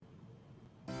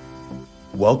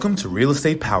Welcome to Real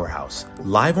Estate Powerhouse,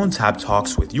 live on Tab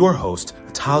Talks with your host,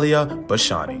 Talia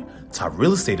Bashani, top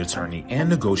real estate attorney and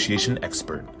negotiation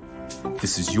expert.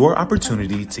 This is your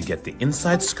opportunity to get the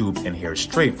inside scoop and hear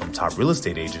straight from top real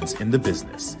estate agents in the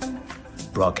business.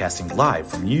 Broadcasting live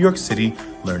from New York City,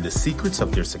 learn the secrets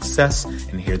of their success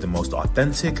and hear the most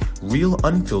authentic, real,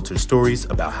 unfiltered stories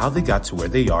about how they got to where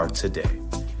they are today.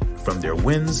 From their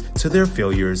wins to their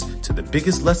failures to the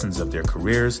biggest lessons of their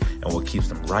careers and what keeps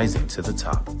them rising to the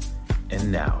top.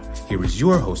 And now, here is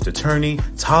your host attorney,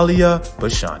 Talia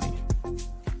Bashani.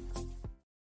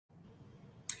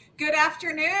 Good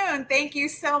afternoon. Thank you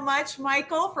so much,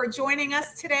 Michael, for joining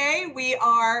us today. We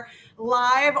are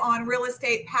live on Real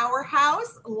Estate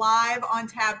Powerhouse, live on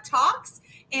Tab Talks.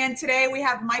 And today we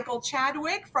have Michael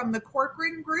Chadwick from the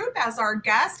Corcoran Group as our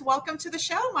guest. Welcome to the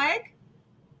show, Mike.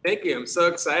 Thank you. I'm so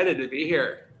excited to be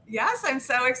here. Yes, I'm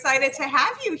so excited to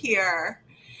have you here.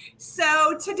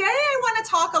 So today I want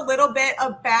to talk a little bit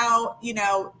about,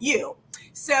 you.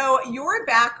 So your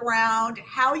background,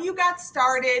 how you got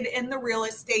started in the real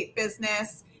estate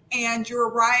business and your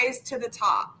rise to the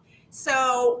top.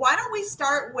 So why don't we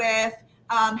start with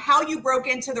how you broke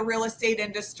into the real estate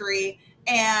industry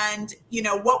and,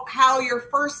 how your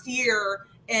first year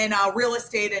in real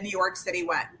estate in New York City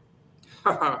went?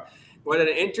 What an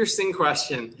interesting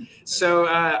question. So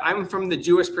I'm from the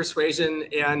Jewish persuasion,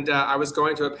 and I was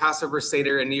going to a Passover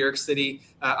Seder in New York City.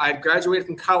 I graduated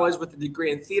from college with a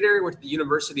degree in theater, went to the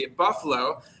University of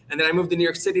Buffalo, and then I moved to New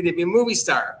York City to be a movie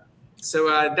star. So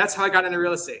that's how I got into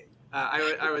real estate.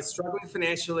 I was struggling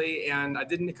financially, and I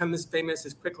didn't become as famous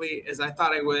as quickly as I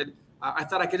thought I would. I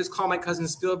thought I could just call my cousin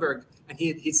Spielberg, and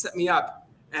he'd set me up.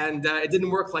 And it didn't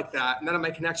work like that. None of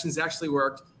my connections actually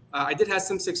worked. I did have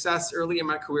some success early in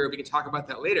my career. We can talk about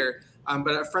that later. But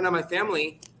a friend of my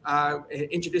family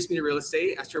introduced me to real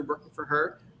estate. I started working for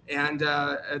her. And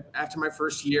after my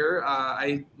first year,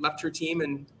 I left her team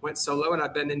and went solo. And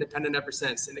I've been independent ever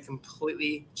since. And it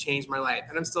completely changed my life.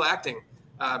 And I'm still acting.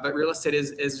 But real estate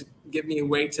is giving me a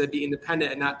way to be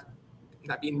independent and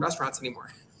not be in restaurants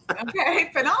anymore. Okay,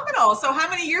 phenomenal. So how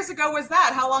many years ago was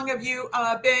that? How long have you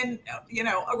been,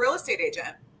 a real estate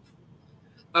agent?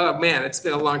 Oh, man, it's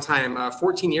been a long time,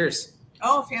 14 years.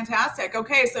 Oh, fantastic.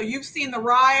 Okay, so you've seen the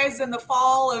rise and the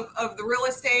fall of the real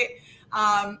estate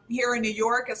here in New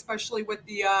York, especially with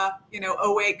the,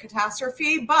 '08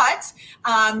 catastrophe. But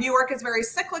New York is very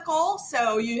cyclical,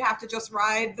 so you have to just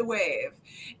ride the wave.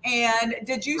 And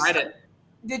did you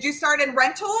start in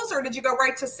rentals or did you go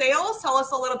right to sales? Tell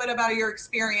us a little bit about your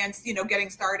experience, getting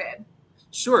started.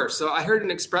 Sure. So I heard an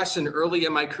expression early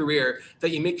in my career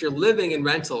that you make your living in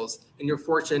rentals and your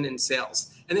fortune in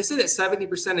sales. And they say that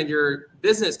 70% of your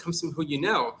business comes from who you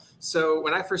know. So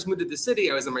when I first moved to the city,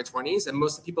 I was in my 20s and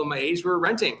most of the people my age were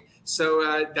renting.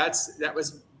 So that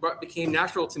was what became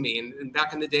natural to me. And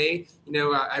back in the day,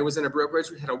 I was in a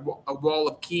brokerage. We had a wall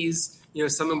of keys.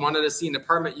 Someone wanted to see an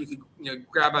apartment. You could,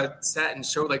 grab a set and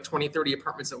show like 20, 30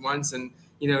 apartments at once. And,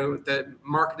 the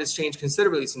market has changed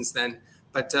considerably since then.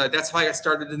 But that's how I got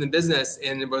started in the business.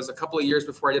 And it was a couple of years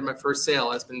before I did my first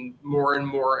sale. It's been more and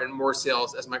more and more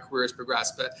sales as my career has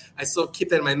progressed. But I still keep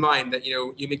that in my mind that,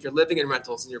 you make your living in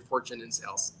rentals and your fortune in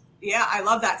sales. Yeah, I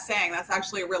love that saying. That's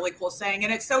actually a really cool saying.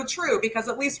 And it's so true because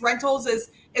at least rentals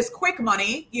is quick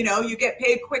money. You get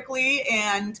paid quickly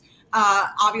and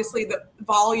obviously the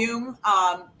volume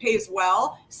pays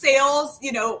well. Sales,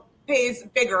 pays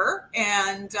bigger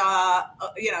and,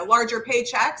 larger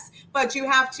paychecks, but you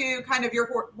have to kind of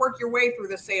work your way through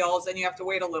the sales and you have to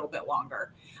wait a little bit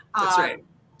longer. That's right.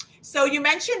 So you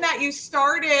mentioned that you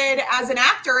started as an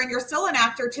actor and you're still an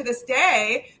actor to this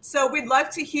day. So we'd love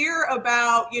to hear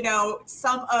about,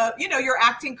 some of, your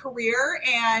acting career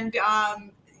and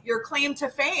your claim to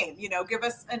fame. Give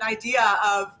us an idea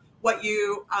of what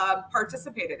you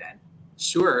participated in.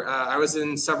 Sure. I was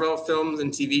in several films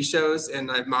and TV shows,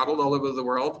 and I've modeled all over the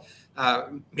world.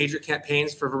 Major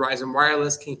campaigns for Verizon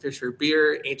Wireless, Kingfisher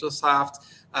Beer, AngelSoft.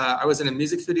 I was in a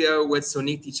music video with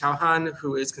Suniti Chauhan,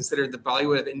 who is considered the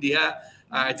Bollywood of India.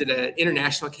 I did an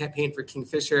international campaign for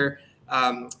Kingfisher.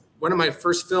 One of my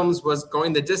first films was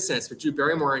Going the Distance with Drew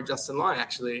Barrymore and Justin Long,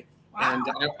 actually. Wow.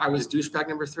 And I was douchebag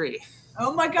number 3.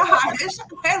 Oh my gosh,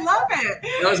 I love it.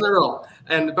 That was my role.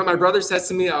 But my brother says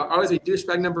to me, I'll always be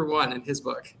douchebag number 1 in his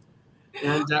book.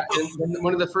 And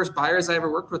one of the first buyers I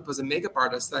ever worked with was a makeup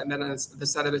artist that I met on the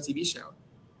set of a TV show.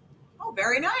 Oh,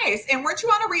 very nice. And weren't you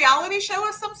on a reality show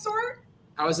of some sort?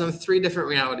 I was on 3 different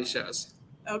reality shows.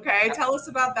 Okay, tell us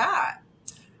about that.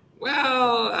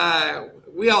 Well,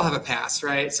 we all have a past,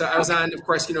 right? So I was on, of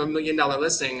course, $1 Million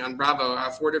Listing on Bravo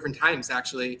 4 different times,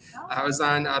 actually. I was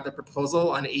on The Proposal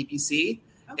on ABC.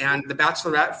 Okay. And the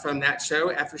Bachelorette from that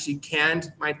show, after she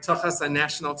canned my tuchas on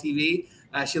national TV,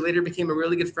 she later became a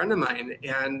really good friend of mine.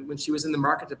 And when she was in the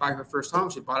market to buy her first home,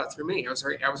 she bought it through me. I was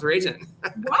her agent.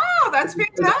 Wow, that's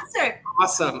fantastic.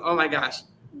 Awesome. Oh my gosh.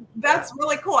 That's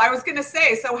really cool. I was going to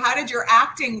say, so how did your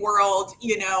acting world,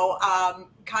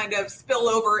 kind of spill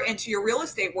over into your real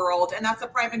estate world? And that's a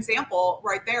prime example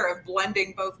right there of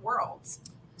blending both worlds.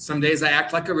 Some days I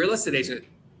act like a real estate agent.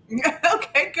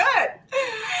 Okay,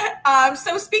 good.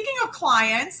 So speaking of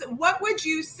clients, what would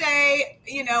you say,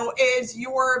 is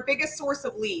your biggest source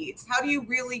of leads? How do you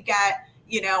really get,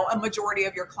 a majority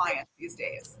of your clients these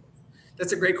days?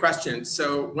 That's a great question.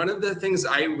 So one of the things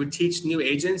I would teach new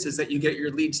agents is that you get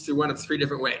your leads through one of three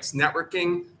different ways: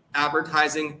 networking,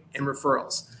 advertising, and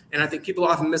referrals. And I think people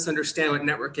often misunderstand what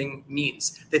networking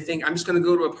means. They think I'm just going to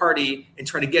go to a party and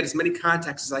try to get as many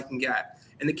contacts as I can get.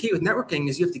 And the key with networking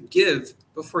is you have to give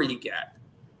before you get.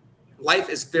 Life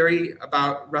is very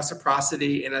about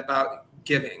reciprocity and about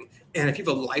giving. And if you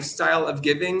have a lifestyle of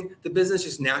giving, the business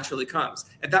just naturally comes.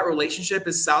 If that relationship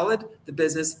is solid, the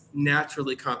business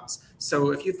naturally comes.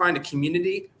 So if you find a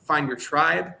community, find your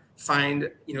tribe,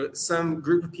 find some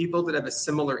group of people that have a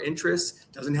similar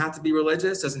interest. Doesn't have to be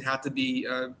religious, doesn't have to be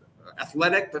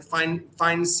athletic, but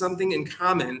find something in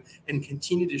common and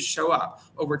continue to show up.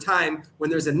 Over time, when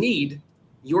there's a need,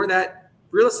 you're that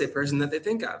real estate person that they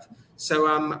think of. So,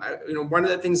 one of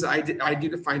the things that I do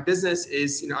to find business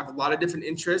is, I have a lot of different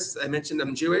interests. I mentioned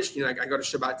I'm Jewish. I go to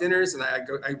Shabbat dinners, and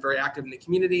I'm very active in the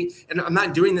community. And I'm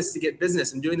not doing this to get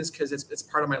business. I'm doing this because it's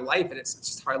part of my life, and it's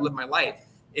just how I live my life.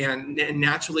 And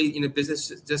naturally, business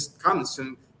just comes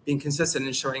from being consistent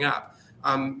and showing up.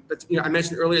 But I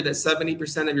mentioned earlier that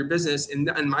 70% of your business in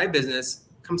my business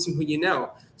comes from who you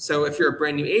know. So if you're a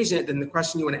brand new agent, then the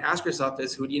question you want to ask yourself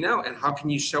is, who do you know, and how can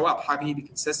you show up? How can you be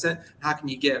consistent? How can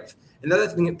you give? Another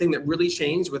thing that really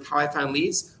changed with how I found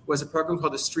leads was a program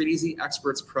called the Street Easy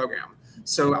Experts Program.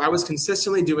 So I was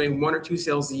consistently doing 1 or 2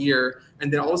 sales a year,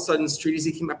 and then all of a sudden Street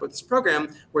Easy came up with this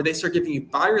program where they start giving you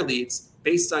buyer leads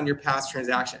based on your past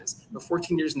transactions. But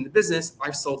 14 years in the business,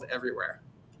 I've sold everywhere,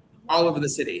 all over the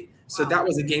city. So that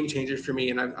was a game changer for me.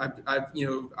 And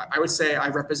I would say I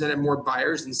represented more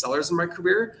buyers than sellers in my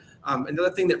career.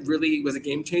 Another thing that really was a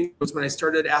game changer was when I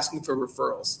started asking for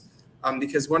referrals.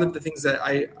 Because one of the things that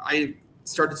I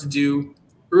started to do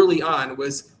early on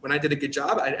was when I did a good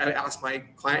job, I asked my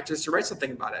client just to write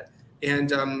something about it. And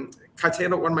can I tell you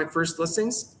about one of my first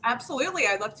listings? Absolutely.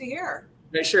 I'd love to hear.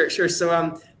 Yeah, sure.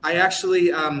 So I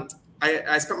actually,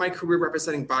 I spent my career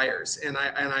representing buyers, and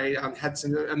I had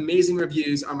some amazing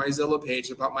reviews on my Zillow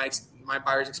page about my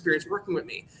buyers' experience working with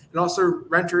me, and also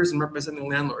renters and representing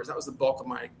landlords. That was the bulk of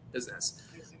my business.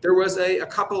 There was a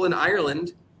couple in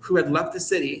Ireland who had left the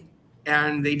city,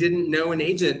 and they didn't know an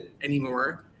agent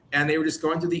anymore, and they were just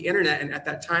going through the internet. And at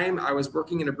that time, I was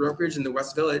working in a brokerage in the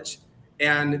West Village,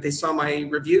 and they saw my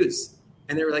reviews,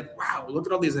 and they were like, "Wow, look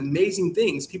at all these amazing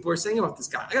things people are saying about this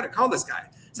guy. I got to call this guy."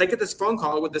 So I get this phone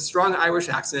call with this strong Irish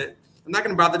accent. I'm not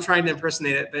going to bother trying to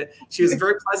impersonate it, but she was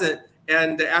very pleasant.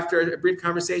 And after a brief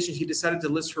conversation, she decided to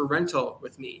list her rental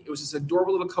with me. It was this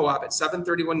adorable little co-op at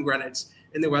 731 Greenwich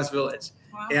in the West Village.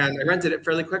 Wow. And I rented it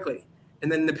fairly quickly.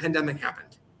 And then the pandemic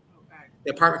happened. Okay.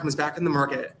 The apartment comes back in the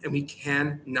market, and we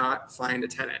cannot find a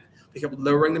tenant. We kept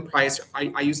lowering the price.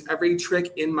 I used every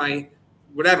trick in my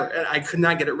whatever, and I could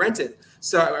not get it rented.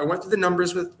 So I went through the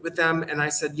numbers with them, and I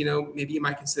said, maybe you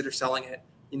might consider selling it.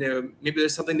 Maybe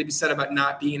there's something to be said about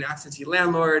not being an absentee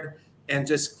landlord and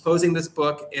just closing this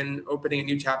book and opening a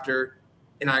new chapter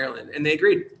in Ireland. And they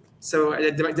agreed. So I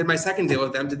did my second deal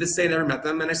with them. To this day, I never met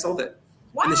them, and I sold it.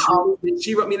 Wow. And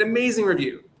she wrote me an amazing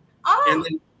review. Oh.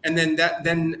 And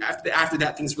then after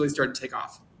that, things really started to take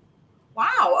off.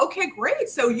 Wow. Okay, great.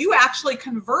 So you actually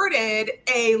converted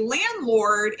a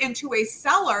landlord into a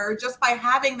seller just by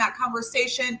having that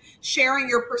conversation, sharing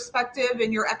your perspective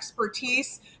and your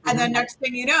expertise. And then next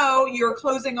thing you know, you're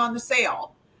closing on the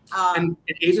sale. And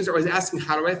agents are always asking,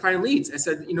 how do I find leads? I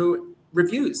said,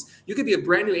 reviews. You could be a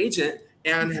brand new agent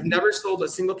and have never sold a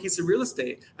single piece of real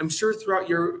estate. I'm sure throughout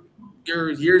your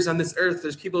years on this earth,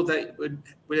 there's people that would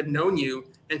have known you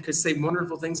and could say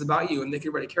wonderful things about you, and they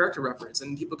could write a character reference,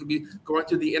 and people could be going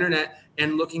through the internet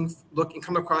and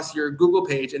come across your Google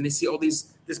page, and they see all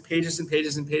these pages and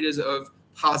pages and pages of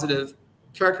positive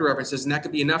character references, and that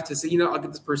could be enough to say, I'll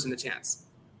give this person a chance.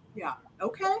 Yeah.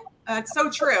 Okay. That's so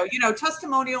true.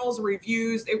 Testimonials,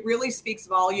 reviews, it really speaks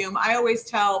volume. I always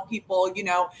tell people,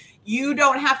 you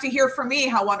don't have to hear from me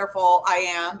how wonderful I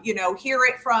am, hear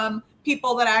it from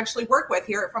people that I actually work with,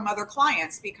 hear it from other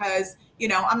clients, because,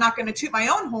 I'm not going to toot my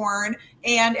own horn,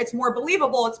 and it's more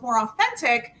believable. It's more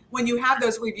authentic when you have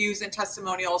those reviews and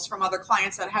testimonials from other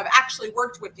clients that have actually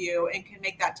worked with you and can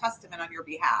make that testament on your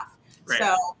behalf. Right.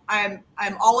 So I'm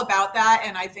all about that.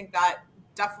 And I think that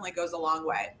definitely goes a long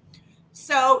way.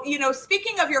 So,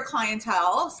 speaking of your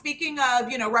clientele, speaking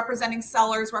of, representing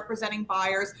sellers, representing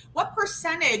buyers, what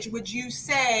percentage would you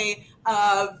say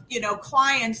of,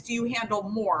 clients do you handle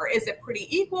more? Is it pretty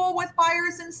equal with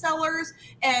buyers and sellers?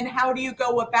 And how do you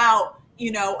go about,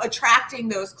 attracting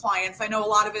those clients? I know a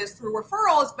lot of it is through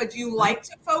referrals, but do you like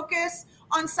to focus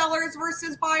on sellers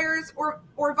versus buyers or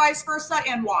vice versa,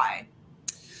 and why?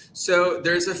 So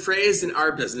there's a phrase in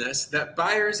our business that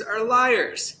buyers are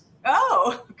liars.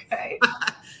 Oh, okay.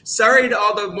 Sorry to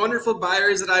all the wonderful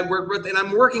buyers that I work with and I'm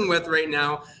working with right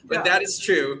now, but That is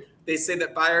true. They say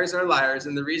that buyers are liars.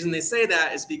 And the reason they say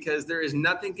that is because there is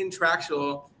nothing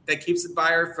contractual that keeps a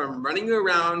buyer from running you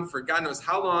around for God knows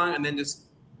how long and then just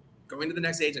going to the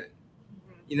next agent.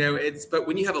 But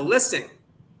when you have a listing,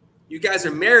 you guys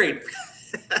are married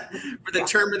for the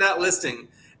term of that listing.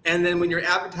 And then when you're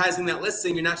advertising that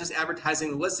listing, you're not just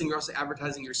advertising the listing, you're also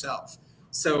advertising yourself.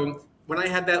 So when I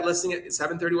had that listing at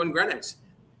 731 Greenwich,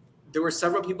 there were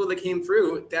several people that came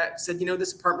through that said,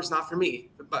 this apartment's not for me.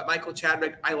 But Michael,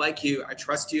 Chadwick, I like you. I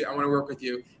trust you. I want to work with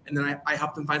you. And then I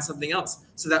helped them find something else.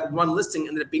 So that one listing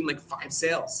ended up being like 5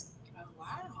 sales. Oh,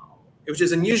 wow. Which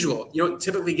is unusual. You don't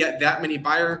typically get that many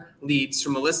buyer leads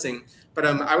from a listing. But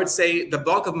I would say the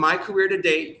bulk of my career to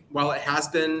date, while it has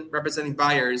been representing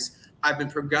buyers, I've been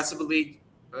progressively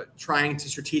trying to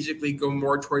strategically go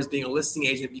more towards being a listing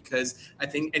agent, because I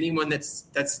think anyone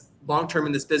that's long-term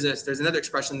in this business, there's another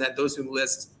expression that those who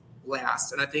list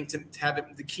last. And I think to have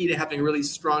the key to having a really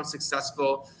strong,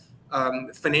 successful,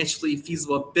 financially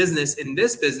feasible business in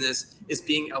this business is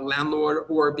being a landlord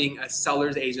or being a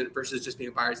seller's agent versus just being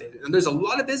a buyer's agent. And there's a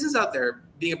lot of business out there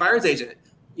being a buyer's agent.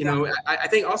 I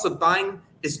think also buying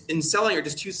and selling are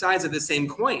just two sides of the same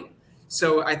coin.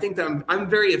 So I think that I'm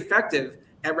very effective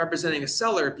at representing a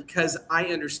seller because I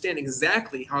understand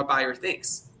exactly how a buyer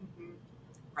thinks. Mm-hmm.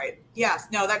 Right. Yes.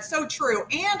 No, that's so true.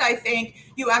 And I think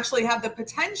you actually have the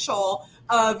potential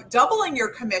of doubling your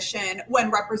commission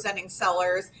when representing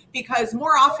sellers, because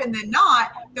more often than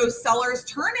not, those sellers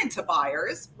turn into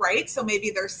buyers, right? So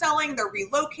maybe they're selling, they're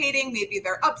relocating, maybe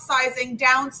they're upsizing,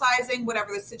 downsizing,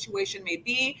 whatever the situation may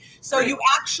be. So right. You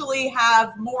actually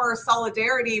have more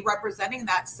solidarity representing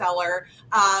that seller,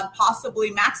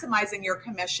 possibly maximizing your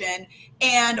commission.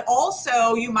 And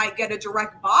also you might get a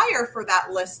direct buyer for that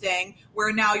listing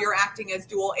where now you're acting as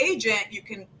dual agent. You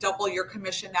can double your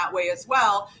commission that way as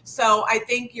well. So I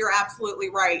think you're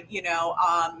absolutely right,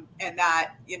 and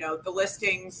that, the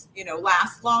listings,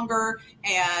 last longer,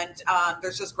 and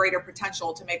there's just greater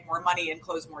potential to make more money and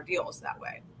close more deals that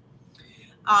way.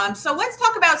 So let's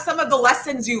talk about some of the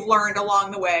lessons you've learned along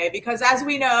the way, because as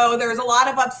we know, there's a lot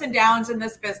of ups and downs in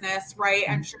this business, right?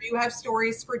 I'm sure you have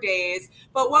stories for days,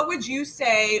 but what would you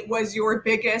say was your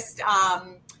biggest,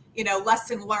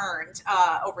 lesson learned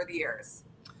over the years?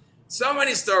 So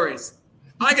many stories.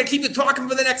 I could keep you talking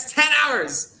for the next 10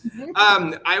 hours.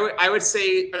 Mm-hmm. I would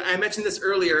say, I mentioned this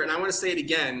earlier, and I want to say it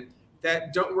again,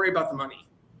 that don't worry about the money.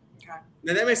 Okay.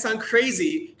 Now, that may sound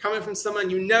crazy coming from someone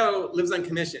lives on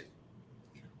commission.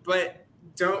 But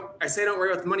don't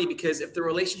worry about the money, because if the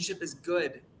relationship is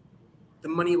good, the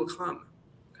money will come.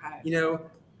 Okay.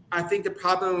 I think the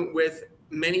problem with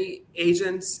many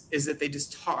agents is that they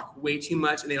just talk way too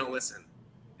much and they don't listen.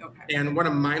 Okay. And one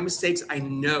of my mistakes I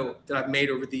know that I've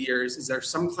made over the years is there are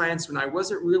some clients when I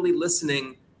wasn't really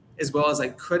listening as well as I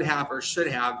could have or should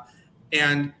have.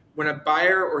 And when a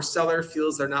buyer or seller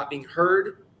feels they're not being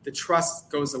heard, the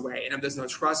trust goes away. And if there's no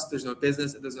trust, there's no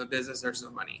business. If there's no business, there's no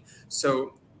money.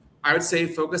 So I would say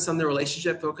focus on the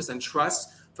relationship, focus on trust,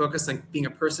 focus on being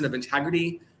a person of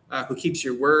integrity who keeps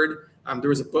your word. There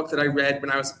was a book that I read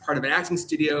when I was part of an acting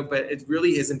studio, but it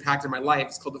really has impacted my life.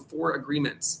 It's called The 4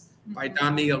 Agreements by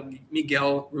Don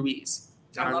Miguel Ruiz.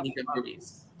 Don Miguel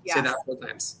Ruiz. Yes. Say that 4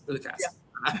 times really fast.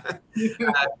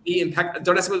 Yeah.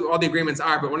 Don't ask me what all the agreements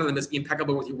are, but one of them is be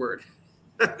impeccable with your word.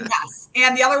 Yes.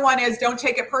 And the other one is don't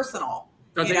take it personal.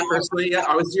 Don't take it personally. Yeah,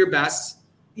 always do your best.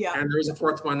 Yeah. And there was a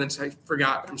 4th one that I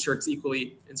forgot, but I'm sure it's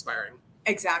equally inspiring.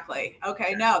 Exactly.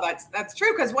 Okay. No, that's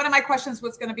true. Because one of my questions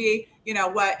was going to be,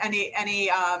 what any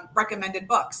recommended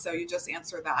books. So you just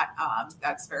answered that.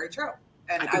 That's very true.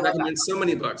 And I can recommend so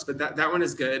many books, but that one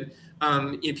is good.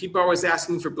 People are always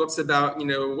asking for books about,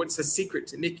 what's the secret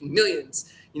to making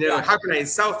millions? How can I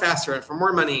sell faster and for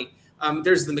more money?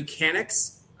 There's the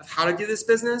mechanics of how to do this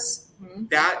business. Mm-hmm.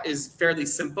 That is fairly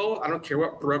simple. I don't care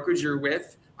what brokerage you're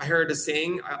with. I heard a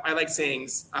saying. I like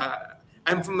sayings.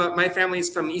 I'm from my family's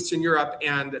from Eastern Europe,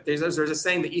 and there's a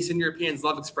saying that Eastern Europeans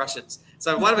love expressions.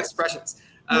 So I have a lot of expressions.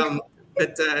 And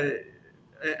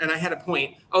I had a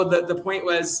point. Oh, the point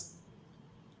was,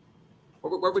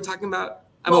 what were we talking about?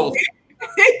 I'm old.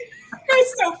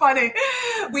 It's so funny.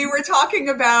 We were talking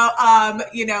about,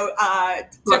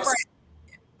 different.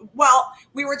 Well,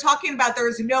 we were talking about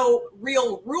there's no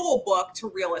real rule book to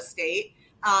real estate.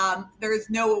 There's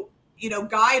no,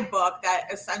 guidebook that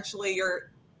essentially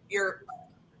you're.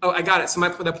 Oh, I got it. So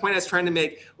the point I was trying to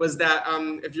make was that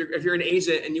if you're an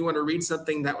agent and you want to read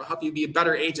something that will help you be a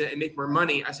better agent and make more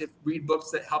money, I say read books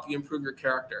that help you improve your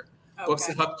character, books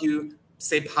that help you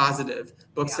stay positive,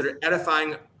 books that are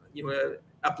edifying,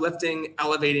 uplifting,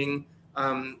 elevating.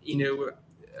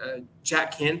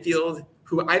 Jack Canfield,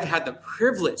 who I've had the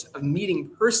privilege of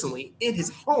meeting personally in his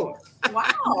home.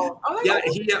 Wow. Oh,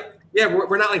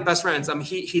 we're not like best friends.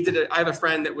 He did it. I have a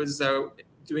friend that was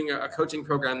doing a coaching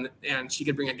program, and she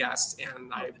could bring a guest,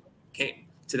 and I came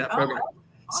to that program.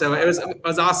 Awesome. So it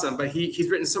was awesome. But he's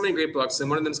written so many great books, and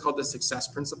one of them is called The Success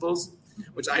Principles,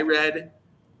 which I read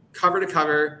cover to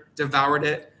cover, devoured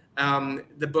it.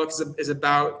 The book is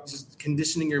about just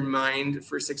conditioning your mind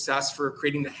for success, for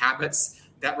creating the habits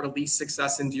that release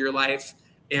success into your life.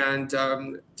 And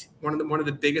one of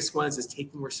the biggest ones is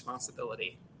taking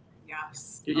responsibility.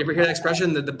 Yes. You ever hear that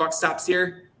expression, that the buck stops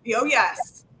here? Oh,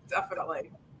 yes,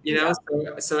 definitely.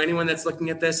 So anyone that's looking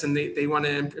at this and they want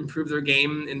to improve their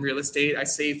game in real estate, I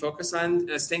say focus on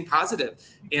staying positive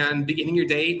and beginning your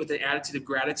day with an attitude of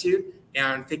gratitude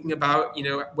and thinking about,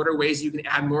 what are ways you can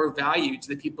add more value to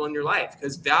the people in your life,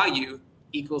 because value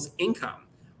equals income.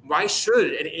 Why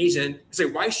should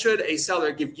a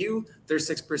seller give you their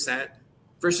 6%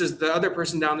 versus the other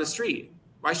person down the street?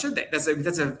 Why should they? That's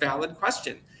a valid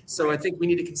question. So I think we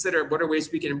need to consider what are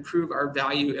ways we can improve our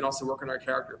value and also work on our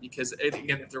character, because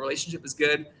again, if the relationship is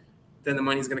good, then the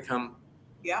money is going to come.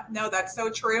 Yeah, no, that's so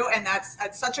true. And that's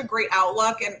such a great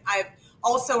outlook. And I've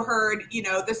also heard,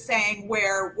 the saying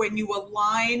where when you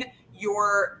align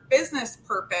your business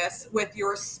purpose with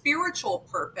your spiritual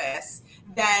purpose,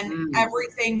 then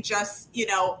everything just,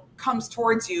 comes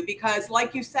towards you. Because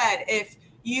like you said, if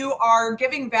you are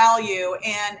giving value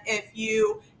and if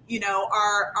you,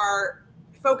 are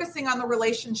focusing on the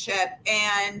relationship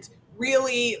and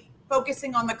really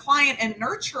focusing on the client and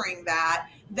nurturing that,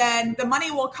 then the money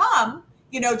will come,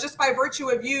 just by virtue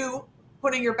of you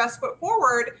putting your best foot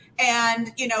forward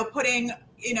and, putting,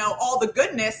 all the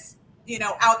goodness,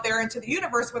 out there into the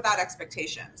universe without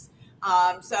expectations.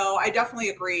 So I definitely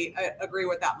agree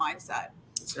with that mindset.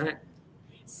 That's right.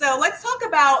 So let's talk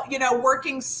about,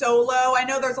 working solo. I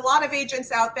know there's a lot of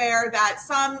agents out there that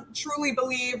some truly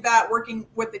believe that working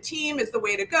with the team is the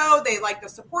way to go. They like the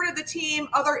support of the team.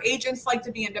 Other agents like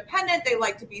to be independent. They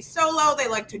like to be solo. They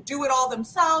like to do it all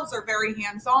themselves. They're very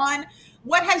hands-on.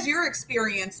 What has your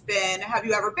experience been? Have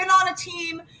you ever been on a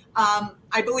team?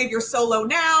 I believe you're solo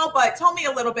now, but tell me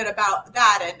a little bit about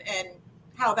that and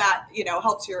how that,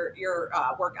 helps your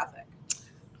work ethic.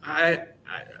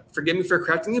 Forgive me for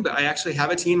correcting you, but I actually have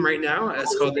a team right now.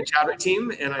 It's called the Chadwick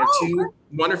team, and I have two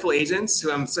wonderful agents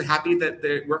who I'm so happy that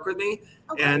they work with me,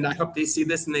 and I hope they see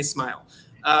this and they smile.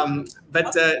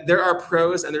 But there are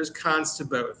pros and there's cons to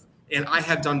both, and I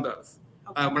have done both.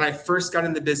 When I first got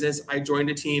in the business, I joined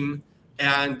a team,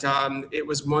 and it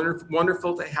was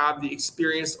wonderful to have the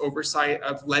experienced oversight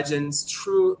of legends,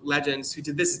 true legends, who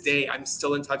to this day I'm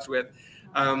still in touch with.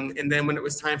 And then when it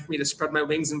was time for me to spread my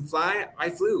wings and fly, I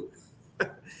flew.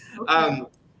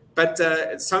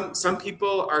 But some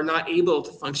people are not able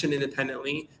to function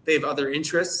independently. They have other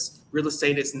interests. Real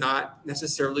estate is not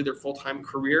necessarily their full-time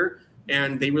career,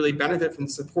 and they really benefit from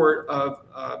the support of,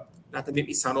 not to make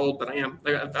me sound old, but I am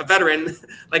like a veteran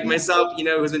like myself,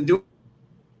 who's been doing.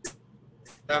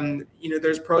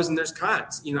 There's pros and there's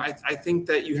cons. I think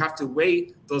that you have to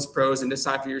weigh those pros and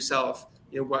decide for yourself,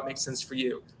 what makes sense for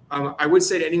you. I would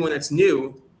say to anyone that's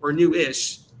new or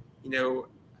new-ish,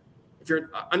 if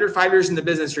you're under 5 years in the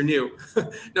business, you're new.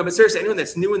 No, but seriously, anyone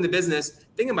that's new in the business,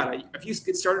 think about it. If you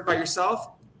get started by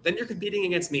yourself, then you're competing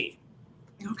against me.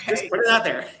 Okay. Just put it out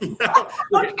there. You're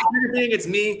competing against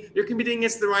me. You're competing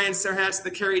against the Ryan Serhats, the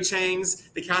Carrie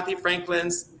Changs, the Kathy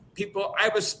Franklins, people I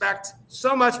respect,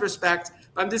 so much respect.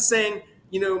 But I'm just saying,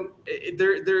 you're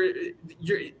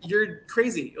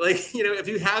crazy. Like, if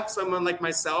you have someone like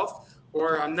myself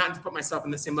or I'm not to put myself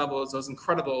in the same level as those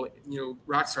incredible,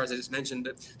 rock stars I just mentioned.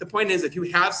 But the point is, if you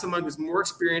have someone who's more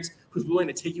experienced, who's willing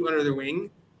to take you under their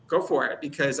wing, go for it,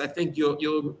 because I think you'll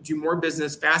do more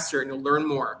business faster and you'll learn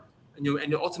more, and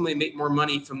you'll ultimately make more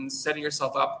money from setting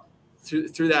yourself up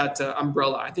through that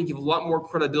umbrella. I think you have a lot more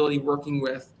credibility working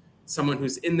with someone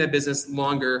who's in the business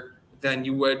longer than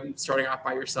you would starting off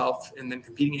by yourself and then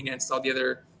competing against all the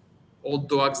other old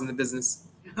dogs in the business.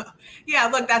 Yeah,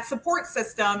 look, that support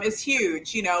system is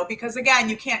huge, because again,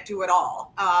 you can't do it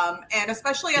all. And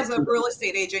especially as a real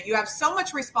estate agent, you have so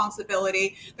much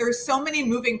responsibility. There's so many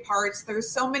moving parts.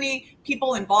 There's so many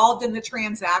people involved in the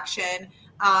transaction,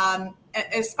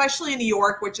 especially in New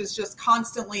York, which is just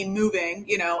constantly moving,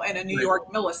 in a New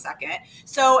York millisecond.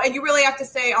 So, and you really have to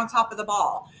stay on top of the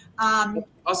ball.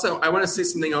 Also, I want to say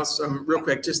something else real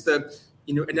quick. Just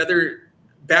another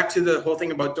back to the whole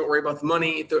thing about don't worry about the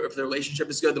money. If the relationship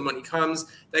is good, the money comes.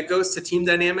 That goes to team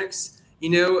dynamics.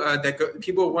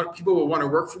 People will want to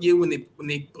work for you when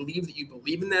they believe that you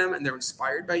believe in them and they're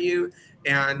inspired by you,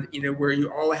 and where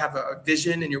you all have a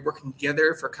vision and you're working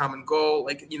together for a common goal.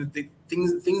 The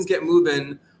things get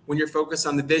moving when you're focused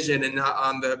on the vision and not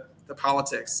on the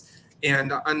politics.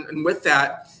 And with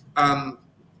that.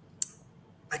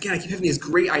 Again, I keep having these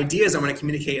great ideas I want to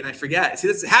communicate, and I forget. See,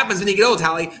 this happens when you get old,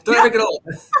 Hallie. Don't ever get old.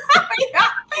 Yeah.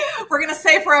 We're going to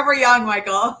say forever young,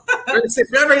 Michael. We're going to say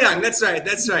forever young. That's right.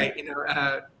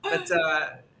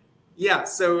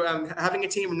 So having a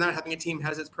team or not having a team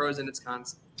has its pros and its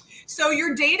cons. So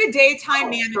your day-to-day time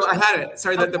management. So I had it.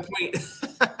 Sorry, the point.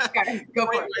 Okay, go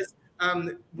for it. Was,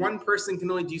 one person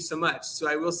can only do so much. So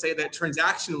I will say that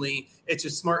transactionally, it's a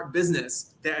smart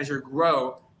business that as you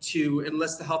grow to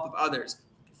enlist the help of others.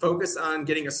 Focus on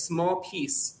getting a small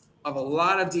piece of a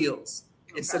lot of deals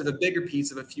instead of a bigger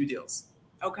piece of a few deals.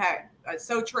 Okay. That's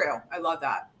so true. I love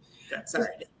that. Okay, sorry.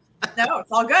 No,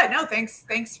 it's all good. No, thanks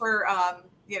for,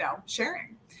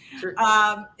 sharing. Sure.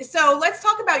 So let's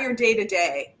talk about your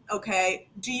day-to-day. Okay.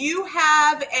 Do you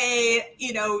have a,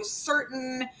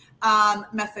 certain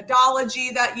methodology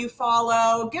that you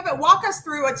follow? Walk us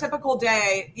through a typical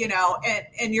day,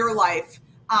 in your life.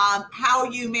 How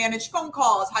you manage phone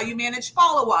calls, how you manage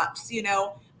follow-ups,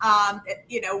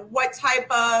 what type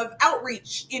of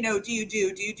outreach, do you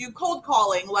do? Do you do cold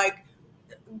calling?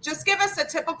 Just give us a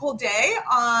typical day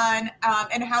on,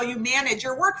 and how you manage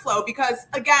your workflow, because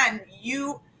again,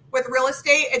 with real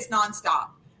estate, it's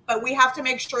nonstop, but we have to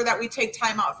make sure that we take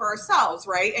time out for ourselves,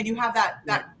 right? And you have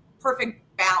that perfect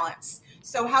balance.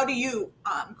 So how do you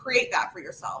create that for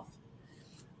yourself?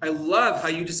 I love how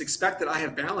you just expect that I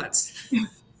have balance.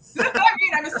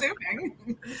 I'm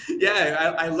assuming.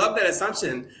 Yeah, I love that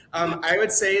assumption. I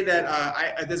would say that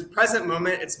at this present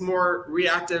moment, it's more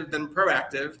reactive than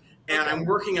proactive, and I'm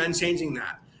working on changing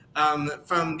that.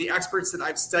 From the experts that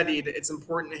I've studied, it's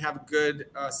important to have good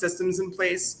systems in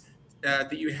place,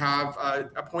 that you have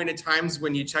appointed times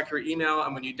when you check your email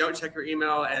and when you don't check your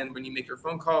email, and when you make your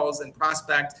phone calls and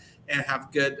prospect, and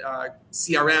have good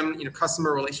CRM,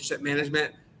 customer relationship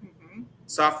management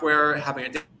software,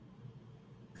 having a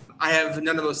I have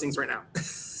none of those things right now. But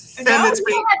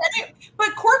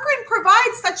Corcoran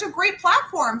provides such a great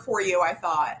platform for you, I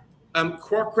thought.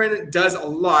 Corcoran does a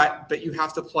lot, but you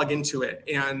have to plug into it.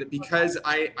 And because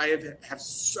I have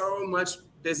so much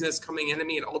business coming into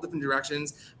me in all different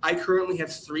directions, I currently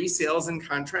have 3 sales in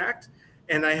contract,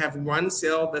 and I have 1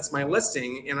 sale that's my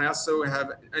listing. And I also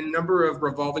have a number of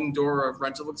revolving door of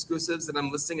rental exclusives that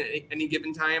I'm listing at any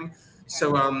given time.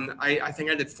 So I think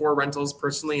I did 4 rentals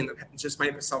personally, and just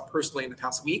myself personally in the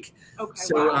past week. Okay,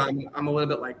 so wow. I'm a little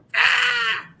bit like,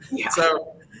 Yeah.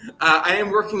 So I am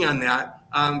working on that.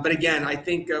 But again, I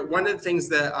think one of the things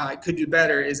that I could do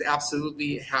better is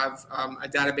absolutely have a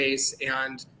database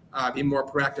and be more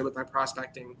proactive with my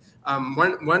prospecting.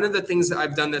 One of the things that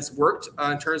I've done that's worked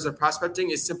in terms of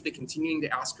prospecting is simply continuing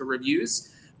to ask for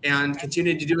reviews and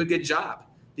continue to do a good job.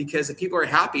 Because if people are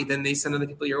happy, then they send other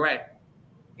people your way.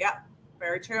 Yeah.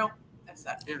 Very true. That's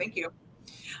that. Yeah. Thank you.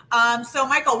 So,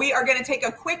 Michael, we are going to take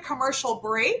a quick commercial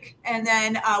break, and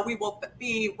then we will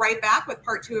be right back with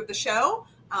part 2 of the show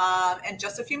in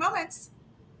just a few moments.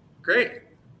 Great.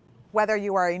 Whether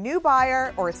you are a new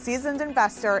buyer or a seasoned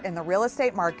investor in the real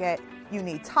estate market, you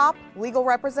need top legal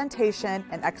representation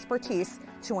and expertise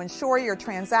to ensure your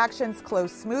transactions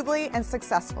close smoothly and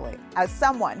successfully. As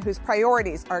someone whose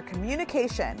priorities are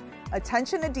communication,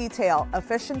 attention to detail,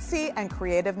 efficiency, and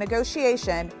creative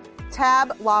negotiation,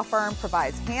 Tab Law Firm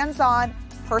provides hands-on,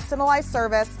 personalized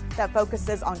service that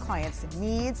focuses on clients'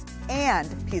 needs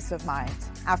and peace of mind.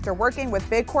 After working with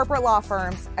big corporate law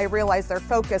firms, I realized their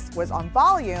focus was on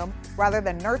volume rather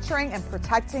than nurturing and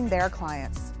protecting their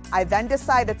clients. I then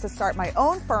decided to start my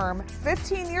own firm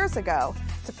 15 years ago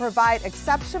to provide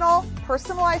exceptional,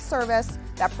 personalized service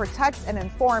that protects and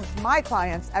informs my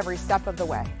clients every step of the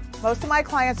way. Most of my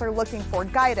clients are looking for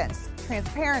guidance,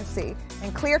 transparency,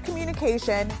 and clear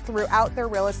communication throughout their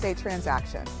real estate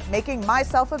transaction. Making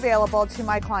myself available to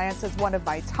my clients is one of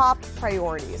my top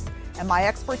priorities, and my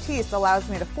expertise allows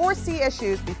me to foresee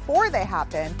issues before they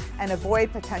happen and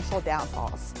avoid potential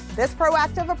downfalls. This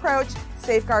proactive approach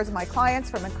safeguards my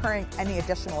clients from incurring any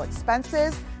additional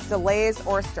expenses, delays,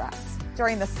 or stress.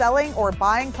 During the selling or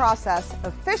buying process,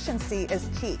 efficiency is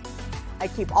key. I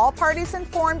keep all parties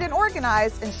informed and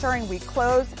organized, ensuring we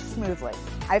close smoothly.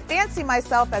 I fancy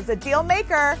myself as a deal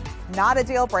maker, not a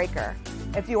deal breaker.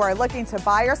 If you are looking to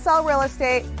buy or sell real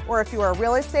estate, or if you are a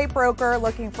real estate broker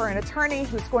looking for an attorney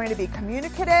who's going to be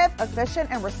communicative,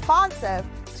 efficient, and responsive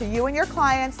to you and your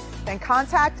clients, then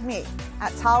contact me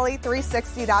at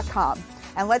Tali360.com.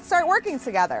 And let's start working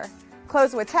together.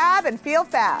 Close with Tab and feel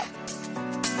fab.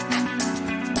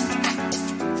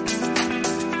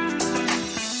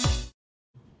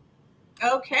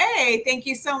 Okay, thank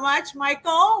you so much,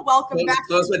 Michael. Welcome back.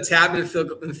 Close with Tab and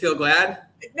feel glad?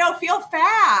 No, feel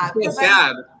fab. Feel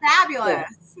fab. Fabulous.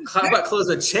 How about close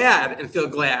with Chad and feel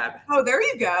glad? Oh, there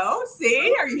you go.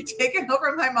 See, are you taking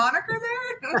over my moniker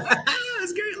there?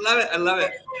 That's great. Love it. I love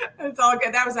it. It's all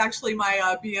good. That was actually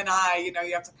my BNI. You know,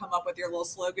 you have to come up with your little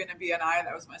slogan in BNI.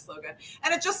 That was my slogan.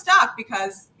 And it just stuck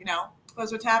because, you know,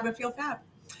 close with Tab and feel fab.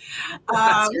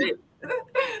 That's great.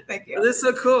 Thank you. Well, this is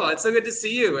so cool. It's so good to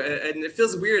see you. And it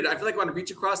feels weird. I feel like I want to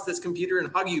reach across this computer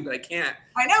and hug you, but I can't.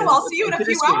 I know. I'll see you in a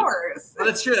few hours. Well,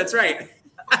 that's true. That's right.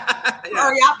 For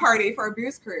our yacht party, for our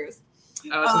booze cruise.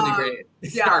 Oh, it's going to be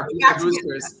great. Yeah, our booze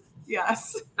cruise.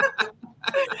 Yes.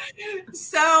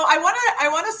 So I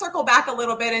want to circle back a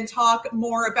little bit and talk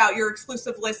more about your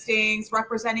exclusive listings,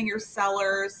 representing your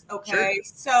sellers. Okay. Sure.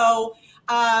 So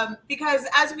because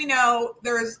as we know,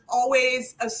 there's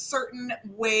always a certain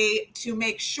way to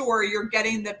make sure you're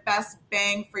getting the best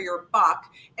bang for your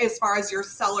buck as far as your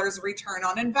seller's return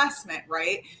on investment,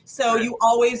 right? So you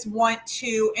always want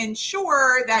to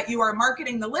ensure that you are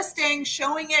marketing the listing,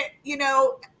 showing it, you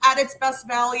know, at its best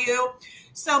value.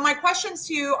 So my questions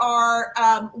to you are,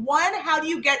 one, how do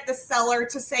you get the seller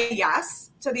to say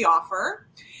yes to the offer?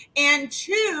 And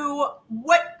two,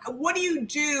 what do you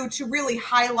do to really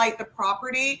highlight the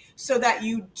property so that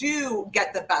you do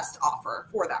get the best offer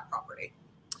for that property?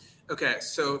 Okay,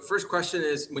 so first question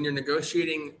is, when you're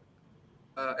negotiating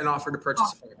an offer to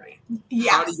purchase a property,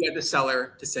 how do you get the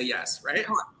seller to say yes, right?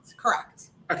 Correct.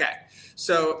 Okay,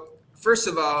 so first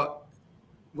of all,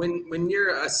 when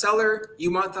you're a seller, you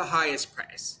want the highest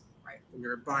price. Right. When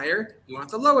you're a buyer, you want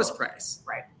the lowest price.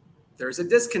 Right. There's a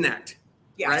disconnect,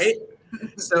 right?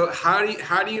 So how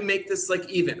do you make this like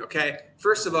even? Okay,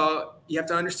 first of all, you have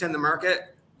to understand the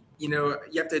market. You know,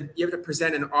 you have to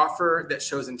present an offer that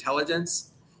shows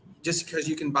intelligence. Just because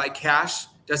you can buy cash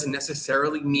doesn't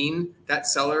necessarily mean that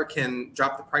seller can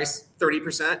drop the price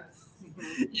 30%.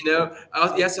 You know,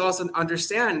 you have to also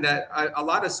understand that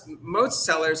most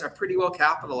sellers are pretty well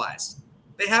capitalized.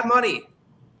 They have money.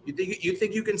 You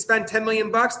think you can spend $10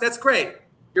 million? That's great.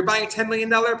 You're buying a $10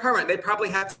 million apartment. They probably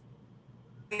have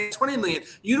 20 million.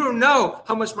 You don't know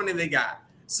how much money they got.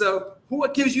 So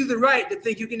what gives you the right to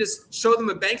think you can just show them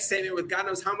a bank statement with God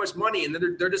knows how much money and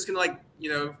then they're just going to like, you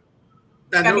know,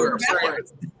 bend over. Sorry.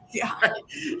 Yeah.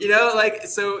 You know, like,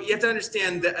 so you have to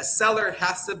understand that a seller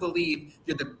has to believe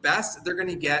you're the best they're going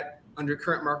to get under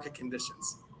current market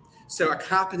conditions. So a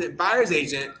competent buyer's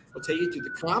agent will take you through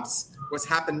the comps, what's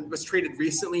traded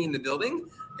recently in the building.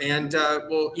 And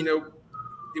you know,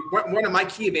 one of my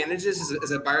key advantages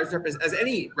as a buyer's as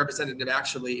any representative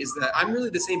actually is that I'm really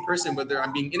the same person, whether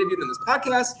I'm being interviewed on this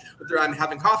podcast, whether I'm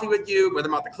having coffee with you, whether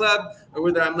I'm at the club, or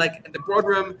whether I'm like in the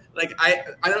boardroom. Like I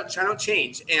don't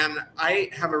change, and I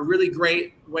have a really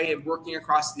great way of working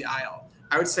across the aisle.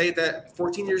 I would say that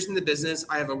 14 years in the business,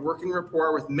 I have a working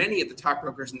rapport with many of the top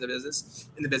brokers in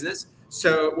the business.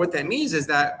 So what that means is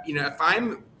that, you know, if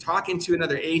I'm talking to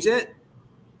another agent,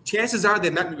 chances are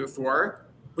they've met me before.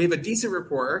 We have a decent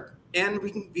rapport, and we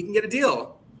can get a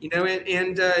deal, you know.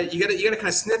 And you gotta kind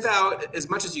of sniff out as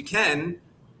much as you can,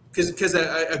 because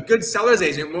a good seller's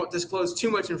agent won't disclose too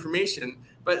much information.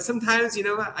 But sometimes, you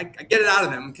know, I get it out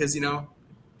of them because, you know,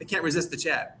 they can't resist the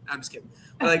chat. I'm just kidding.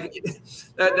 But like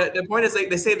the point is, like,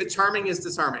 they say that charming is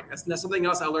disarming. That's something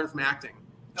else I learned from acting.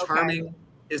 Okay. Charming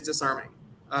is disarming.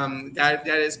 That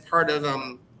is part of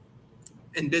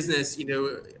in business. You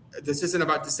know, this isn't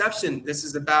about deception. This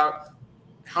is about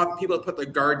how people put their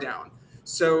guard down.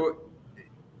 So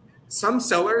some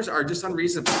sellers are just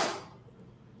unreasonable,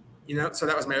 you know. So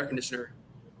that was my air conditioner.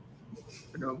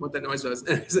 I don't know what that noise was.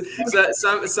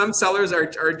 So some sellers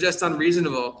are just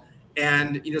unreasonable,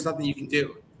 and there's nothing you can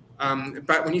do.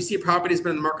 But when you see a property that's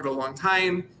been in the market a long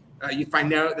time, you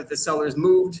find out that the seller's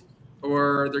moved,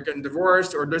 or they're getting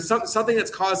divorced, or there's something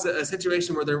that's caused a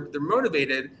situation where they're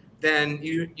motivated. Then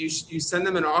you send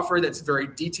them an offer that's very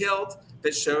detailed,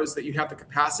 that shows that you have the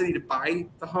capacity to buy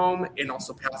the home and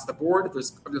also pass the board if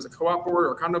there's a co-op board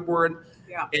or a condo board.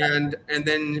 Yeah. And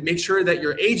then make sure that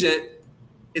your agent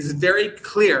is very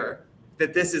clear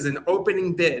that this is an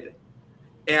opening bid,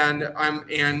 and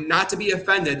not to be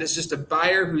offended. This is just a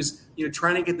buyer who's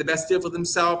trying to get the best deal for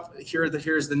themselves.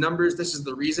 Here's the numbers. This is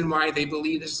the reason why they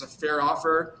believe this is a fair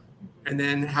offer, and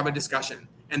then have a discussion.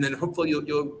 And then hopefully you'll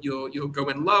go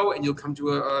in low and you'll come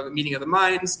to a meeting of the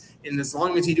minds. And as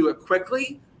long as you do it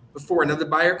quickly before another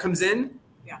buyer comes in,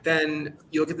 then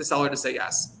you'll get the seller to say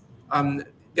yes.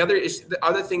 The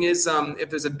other thing is, if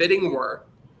there's a bidding war,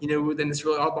 then it's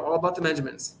really all about the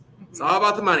measurements. It's all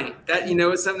about the money.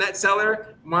 That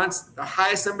seller wants the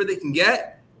highest number they can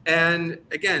get. And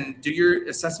again, do your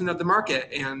assessment of the market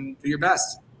and do your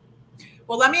best.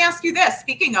 Well, let me ask you this.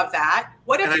 Speaking of that,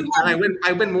 what if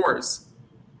I win wars.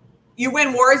 You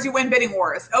win wars, you win bidding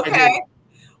wars. Okay.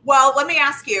 Well, let me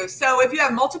ask you. So if you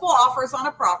have multiple offers on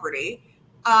a property,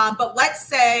 but let's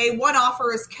say one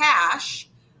offer is cash,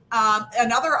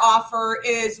 another offer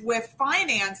is with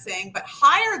financing, but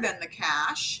higher than the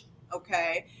cash,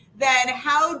 okay, then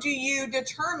how do you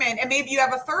determine, and maybe you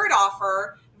have a third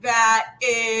offer that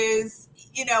is,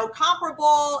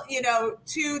 comparable,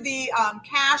 to the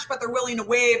cash, but they're willing to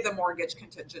waive the mortgage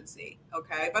contingency.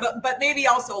 Okay. But maybe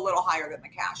also a little higher than the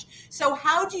cash. So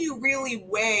how do you really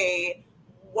weigh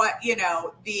what,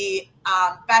 the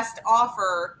best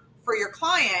offer for your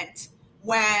client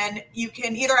when you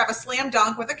can either have a slam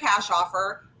dunk with a cash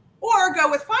offer or go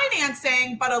with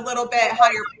financing, but a little bit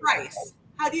higher price?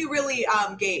 How do you really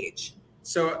gauge?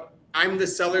 So I'm the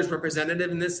seller's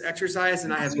representative in this exercise,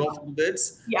 and I have multiple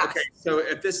bids. Yes. Okay, so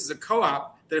if this is a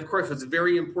co-op, then of course what's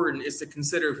very important is to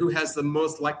consider who has the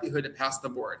most likelihood to pass the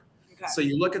board. Okay. So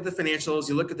you look at the financials,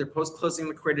 you look at their post-closing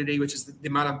liquidity, which is the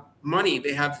amount of money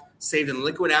they have saved in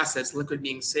liquid assets, liquid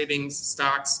being savings,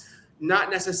 stocks, not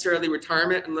necessarily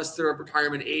retirement unless they're of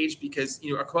retirement age, because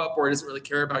a co-op board doesn't really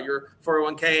care about your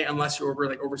 401k unless you're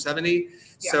over 70.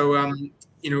 Yeah. So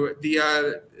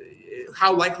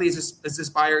how likely is this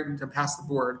buyer to pass the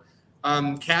board?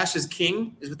 Cash is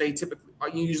king, is what they typically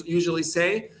usually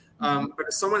say. But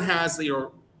if someone has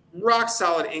rock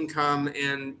solid income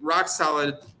and rock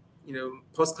solid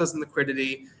post closing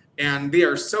liquidity, and they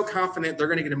are so confident they're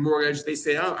going to get a mortgage, they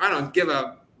say, "Oh, I don't give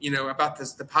about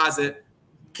this deposit.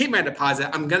 Keep my deposit.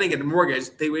 I'm going to get a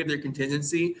mortgage." They waive their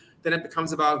contingency. Then it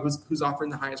becomes about who's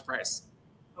offering the highest price.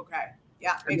 Okay.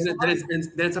 Yeah. Then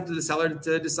it's up to the seller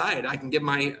to decide. I can give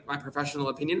my professional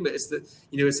opinion, but it's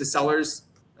the seller's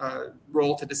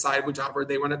role to decide which offer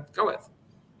they want to go with.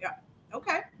 Yeah.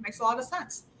 Okay. Makes a lot of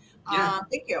sense. Yeah.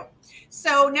 Thank you.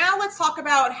 So now let's talk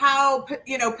about how,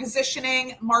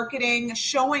 positioning, marketing,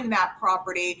 showing that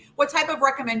property. What type of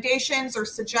recommendations or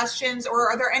suggestions,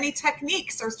 or are there any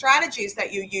techniques or strategies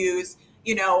that you use,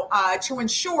 to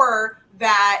ensure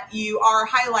that you are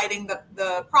highlighting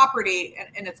the property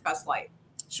in its best light?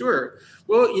 Sure.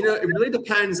 Well, it really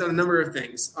depends on a number of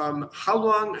things. How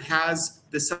long has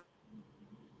the seller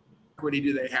equity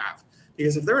do they have?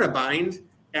 Because if they're in a bind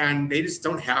and they just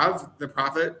don't have the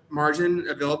profit margin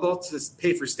available to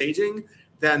pay for staging,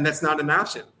 then that's not an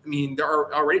option. I mean,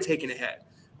 they're already taking a hit.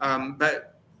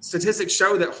 But statistics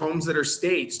show that homes that are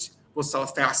staged will sell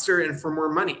faster and for more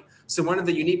money. So one of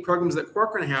the unique programs that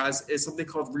Corcoran has is something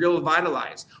called Real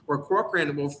Vitalize, where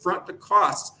Corcoran will front the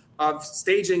cost of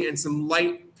staging and some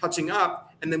light touching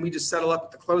up, and then we just settle up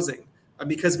at the closing.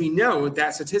 Because we know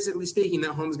that statistically speaking,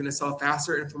 that home is going to sell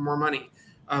faster and for more money.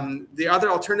 The other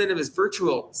alternative is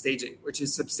virtual staging, which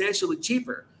is substantially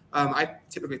cheaper. I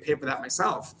typically pay for that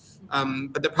myself.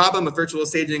 But the problem with virtual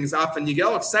staging is often you get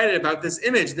all excited about this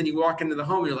image, then you walk into the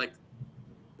home and you're like,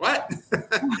 what?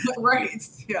 Right.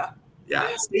 Yeah. Yeah.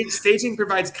 Staging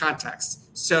provides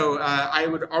context. So I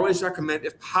would always recommend,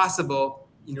 if possible,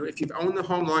 if you've owned the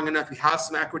home long enough, you have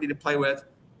some equity to play with,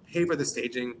 pay for the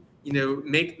staging,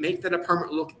 make that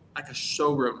apartment look like a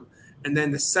showroom. And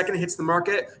then the second it hits the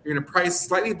market, you're going to price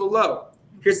slightly below.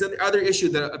 Here's the other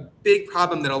issue, a big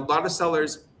problem that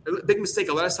a big mistake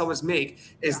a lot of sellers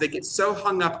make is they get so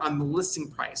hung up on the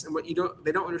listing price. And what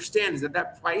they don't understand is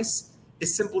that price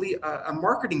is simply a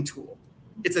marketing tool.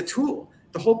 It's a tool.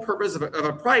 The whole purpose of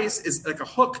a price is like a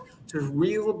hook to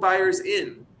reel buyers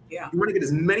in. Yeah. You want to get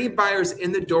as many buyers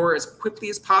in the door as quickly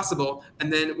as possible.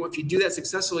 And then if you do that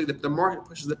successfully, the market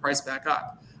pushes the price back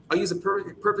up. I'll use a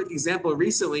perfect example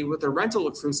recently with a rental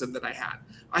exclusive that I had.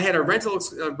 I had a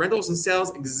rentals and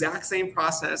sales, exact same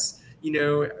process.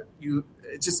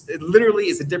 It literally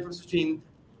is the difference between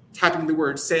typing the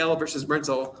word sale versus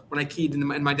rental when I keyed in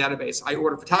my database. I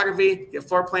order photography, get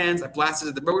floor plans, I blast it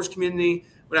to the brokerage community,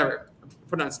 whatever.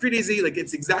 Put it on StreetEasy, like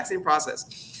it's the exact same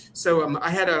process. So I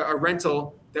had a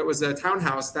rental that was a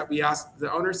townhouse that we asked the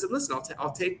owner, said, listen,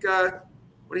 I'll take, what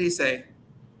did he say?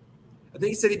 I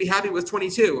think he said he'd be happy with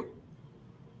 22.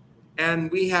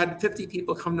 And we had 50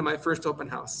 people come to my first open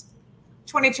house.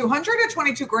 2,200 or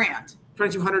 22 grand?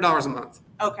 $2,200 a month.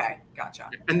 Okay, gotcha.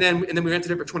 And then we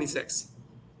rented it for 26.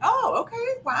 Oh,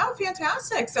 okay. Wow,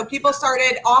 fantastic. So people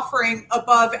started offering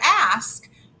above ask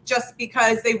just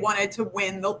because they wanted to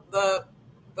win the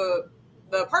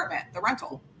apartment, the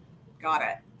rental. Got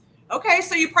it. Okay,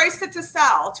 so you priced it to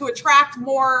sell to attract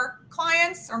more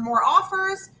clients or more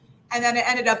offers, and then it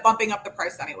ended up bumping up the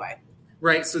price anyway.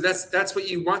 Right. So that's what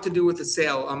you want to do with the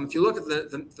sale. If you look at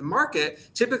the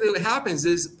market, typically what happens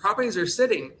is properties are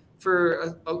sitting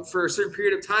for a certain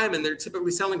period of time, and they're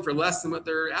typically selling for less than what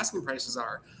their asking prices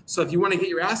are. So if you want to get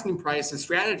your asking price and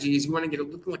strategies, you want to get it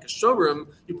looking like a showroom,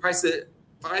 you price it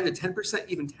 5 to 10%,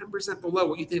 even 10% below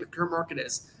what you think the current market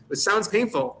is. It sounds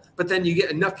painful, but then you get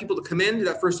enough people to come in to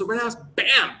that first open house,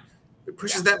 bam, it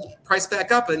pushes that price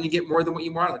back up, and you get more than what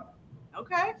you wanted.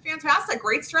 Okay, fantastic.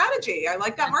 Great strategy. I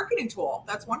like that marketing tool.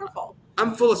 That's wonderful.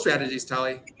 I'm full of strategies,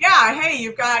 Tali. Yeah. Hey,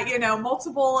 you've got,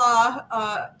 multiple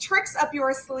tricks up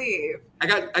your sleeve. I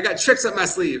got tricks up my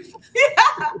sleeve.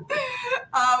 Yeah.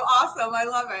 Awesome. I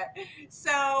love it.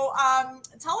 So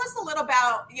tell us a little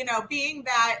about, being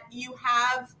that you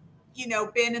have,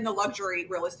 been in the luxury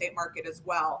real estate market as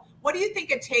well. What do you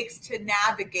think it takes to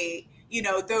navigate,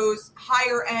 those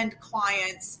higher end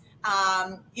clients?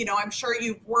 I'm sure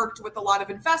you've worked with a lot of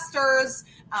investors,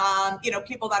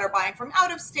 people that are buying from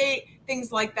out of state,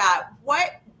 things like that.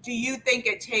 What do you think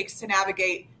it takes to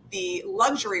navigate the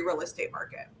luxury real estate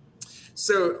market?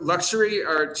 So luxury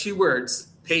are two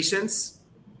words: patience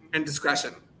and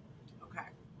discretion. Okay.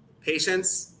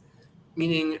 Patience,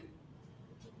 meaning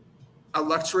a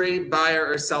luxury buyer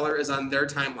or seller is on their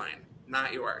timeline,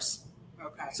 not yours.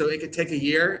 Okay. So it could take a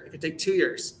year, it could take 2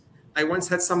 years. I once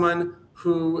had someone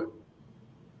who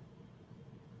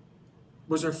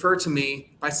was referred to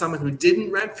me by someone who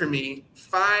didn't rent for me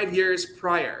 5 years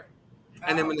prior.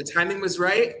 And then when the timing was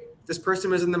right, this person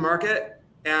was in the market,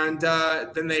 and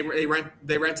then they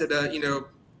rented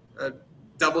a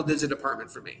double-digit apartment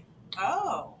for me.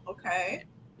 Oh, okay.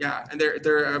 Yeah, and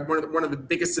they're one of the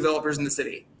biggest developers in the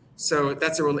city. So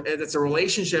that's a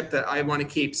relationship that I want to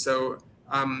keep. So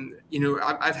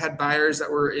I've had buyers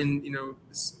that were in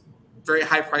very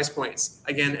high price points.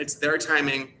 Again, it's their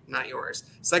timing, not yours.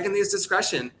 Secondly is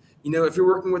discretion. If you're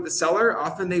working with the seller,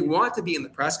 often they want to be in the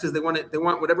press because they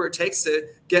want whatever it takes to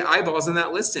get eyeballs on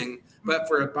that listing. But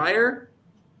for a buyer,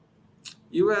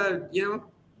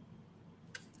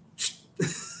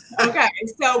 Okay,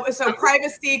 so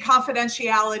privacy,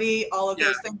 confidentiality, all of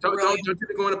those things. Don't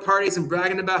be going to parties and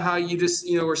bragging about how you just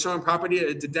were showing property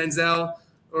to Denzel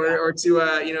or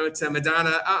to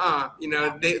Madonna.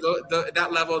 That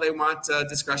level they want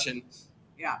discretion.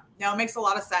 Yeah, no, it makes a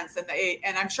lot of sense,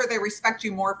 and I'm sure they respect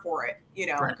you more for it,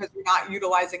 because Right. you're not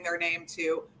utilizing their name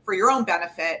for your own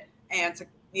benefit and to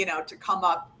come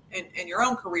up in your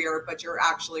own career, but you're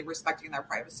actually respecting their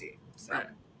privacy. So. Right.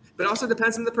 But it also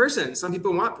depends on the person. Some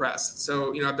people want press.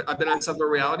 So, I've been on several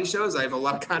reality shows. I have a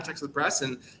lot of contacts with press,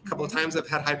 and a couple of times I've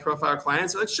had high profile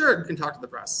clients. So like, sure, you can talk to the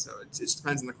press. So it just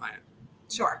depends on the client.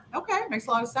 Sure. Okay. Makes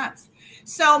a lot of sense.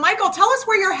 So Michael, tell us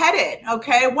where you're headed.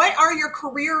 Okay. What are your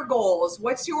career goals?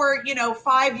 What's your,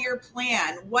 5-year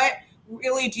plan? What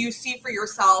really do you see for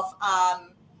yourself?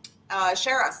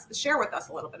 Share with us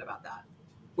a little bit about that.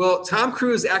 Well, Tom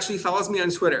Cruise actually follows me on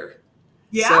Twitter.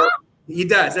 Yeah. So he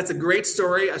does. That's a great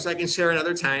story, which I can share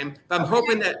another time. But I'm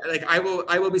hoping that I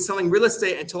will be selling real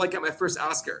estate until I get my first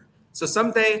Oscar. So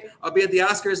someday I'll be at the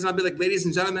Oscars and I'll be like, ladies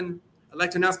and gentlemen, I'd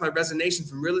like to announce my resignation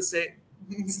from real estate.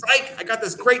 Psych! I got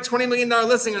this great $20 million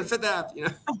listing on Fifth Ave.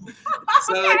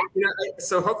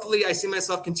 So hopefully I see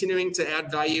myself continuing to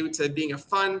add value to being a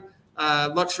fun,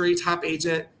 luxury top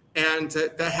agent, and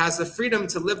that has the freedom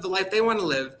to live the life they want to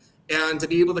live, and to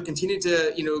be able to continue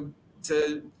to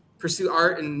to pursue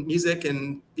art and music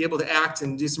and be able to act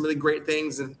and do some really great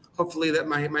things. And hopefully that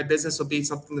my business will be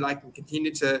something that I can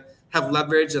continue to have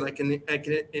leverage, and I can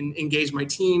engage my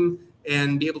team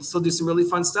and be able to still do some really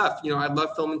fun stuff. I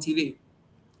love film and TV.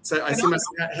 So I see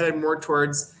myself headed more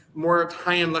towards more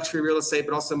high-end luxury real estate,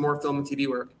 but also more film and TV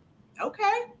work.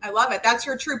 Okay. I love it. That's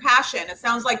your true passion. It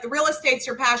sounds like the real estate's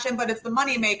your passion, but it's the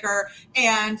moneymaker.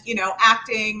 And,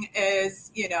 acting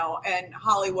is, and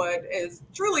Hollywood is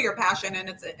truly your passion, and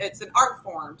it's an art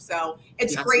form. So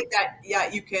it's great that,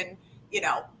 you can,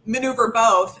 maneuver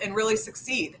both and really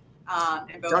succeed.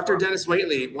 In both Dr. forms. Dennis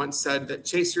Waitley once said that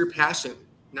chase your passion,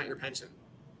 not your pension.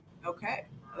 Okay.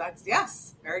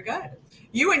 Yes, very good.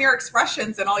 You and your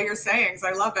expressions and all your sayings,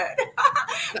 I love it.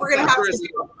 We're gonna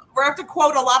have to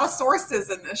quote a lot of sources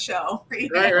in this show.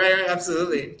 Right,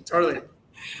 absolutely, totally.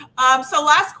 So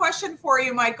last question for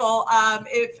you, Michael.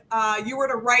 If you were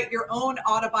to write your own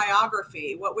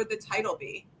autobiography, what would the title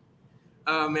be?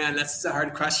 Oh man, that's a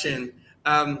hard question.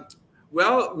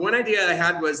 Well, one idea I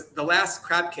had was The Last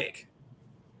Crab Cake.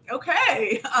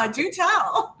 Okay, do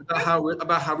tell.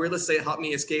 About how real estate helped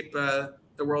me escape the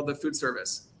world of food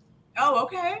service. Oh,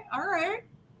 okay. All right.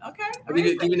 Okay. I'll give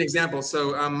you an example.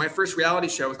 So my first reality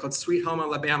show was called Sweet Home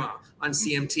Alabama on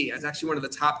CMT. I was actually one of the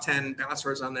top 10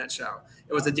 bachelors on that show.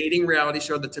 It was a dating reality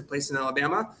show that took place in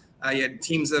Alabama. You had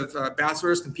teams of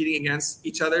bachelors competing against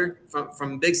each other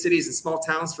from big cities and small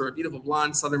towns for a beautiful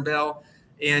blonde Southern belle.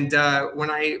 And when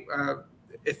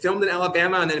it filmed in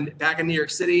Alabama and then back in New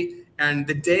York City, and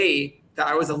the day that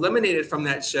I was eliminated from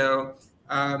that show,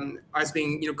 I was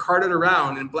being carted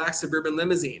around in black suburban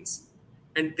limousines,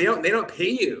 and they don't pay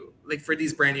you like for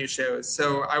these brand new shows.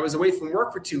 So I was away from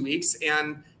work for 2 weeks,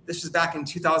 and this was back in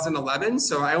 2011.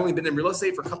 So I only been in real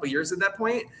estate for a couple of years at that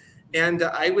point, and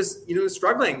I was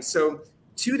struggling. So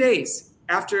 2 days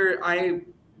after I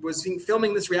was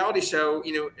filming this reality show,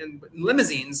 in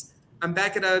limousines, I'm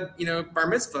back at a bar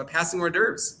mitzvah passing hors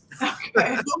d'oeuvres.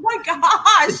 Okay. Oh my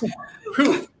gosh!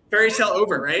 Poof, fairy tale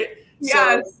over, right?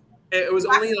 Yes. So it was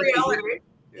only reality.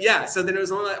 So then it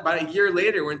was only about a year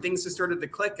later when things just started to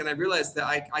click, and I realized that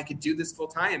I could do this full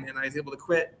time, and I was able to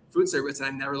quit food service, and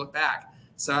I never looked back.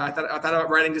 So I thought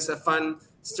about writing just a fun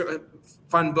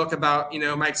book about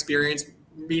my experience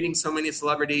meeting so many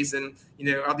celebrities and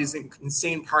all these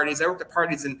insane parties. I worked at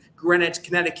parties in Greenwich,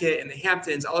 Connecticut, and the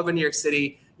Hamptons, all over New York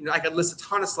City. I could list a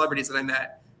ton of celebrities that I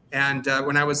met, and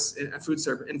when I was in food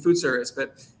service,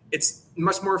 but it's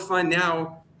much more fun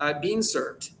now being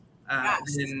served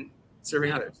than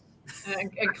serving others.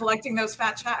 And collecting those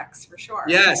fat checks for sure.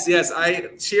 Yes. I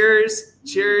cheers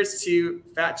to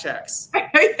fat checks.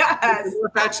 Yes. More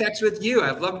fat checks with you.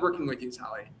 I've loved working with you,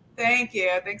 Tali. Thank you.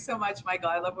 Thanks so much, Michael.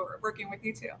 I love working with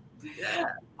you too.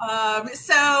 Yeah.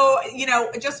 So,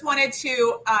 just wanted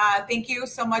to thank you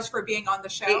so much for being on the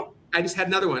show. Hey, I just had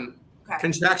another one. Okay.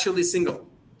 Contractually Single,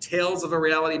 Tales of a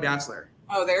Reality Bachelor.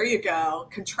 Oh, there you go.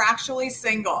 Contractually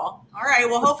single. All right.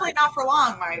 Well, hopefully not for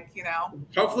long, Mike,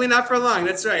 Hopefully not for long.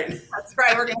 That's right. That's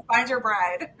right. We're going to find your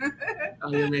bride. Oh,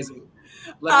 you're amazing.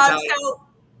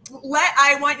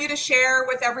 I want you to share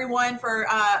with everyone, for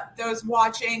those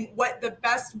watching, what the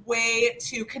best way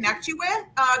to connect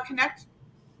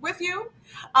with you.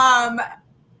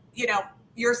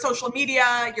 Your social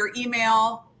media, your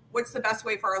email. What's the best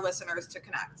way for our listeners to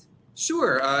connect?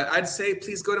 Sure. I'd say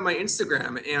please go to my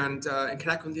Instagram and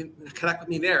connect with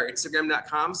me there.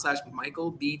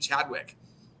 Instagram.com/Michael B. Chadwick.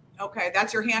 Okay,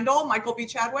 that's your handle, Michael B.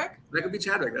 Chadwick? Michael B.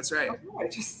 Chadwick, that's right. Okay,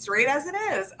 just straight as it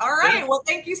is. All right. Yeah. Well,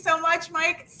 thank you so much,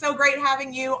 Mike. So great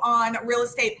having you on Real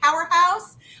Estate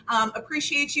Powerhouse.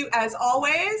 Appreciate you as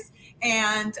always.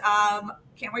 And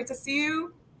can't wait to see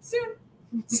you soon.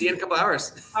 See you in a couple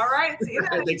hours. All right. See you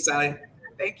then. Thanks, Sally.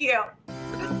 Thank you.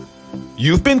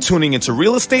 You've been tuning into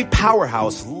Real Estate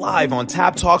Powerhouse live on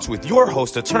Tab Talks with your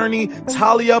host attorney,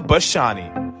 Talia Bashani.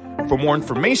 For more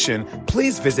information,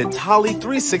 please visit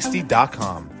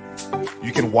Tali360.com.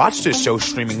 You can watch this show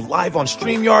streaming live on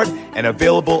StreamYard and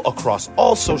available across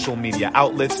all social media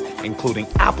outlets, including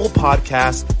Apple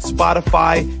Podcasts,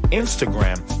 Spotify,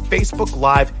 Instagram, Facebook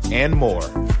Live, and more.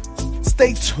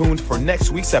 Stay tuned for next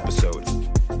week's episode.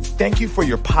 Thank you for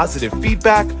your positive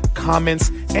feedback, comments,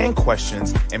 and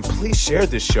questions, and please share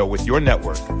this show with your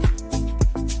network.